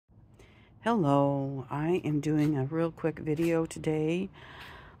Hello, I am doing a real quick video today,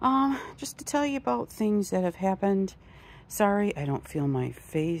 just to tell you about things that have happened. Sorry, I don't feel my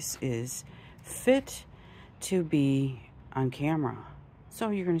face is fit to be on camera.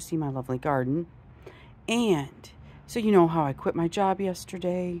 So you're going to see my lovely garden. And, so you know how I quit my job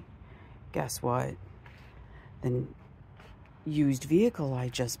yesterday? Guess what? The used vehicle I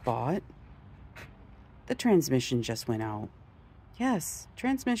just bought, the transmission just went out. Yes,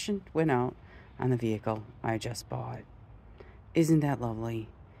 transmission went out on the vehicle I just bought. Isn't that lovely?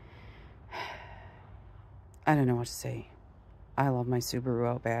 I don't know what to say. I love my Subaru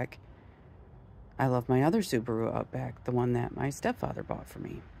Outback. I love my other Subaru Outback, the one that my stepfather bought for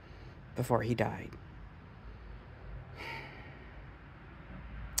me before he died.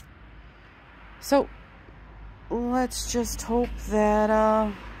 So, let's just hope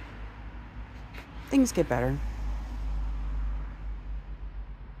that things get better.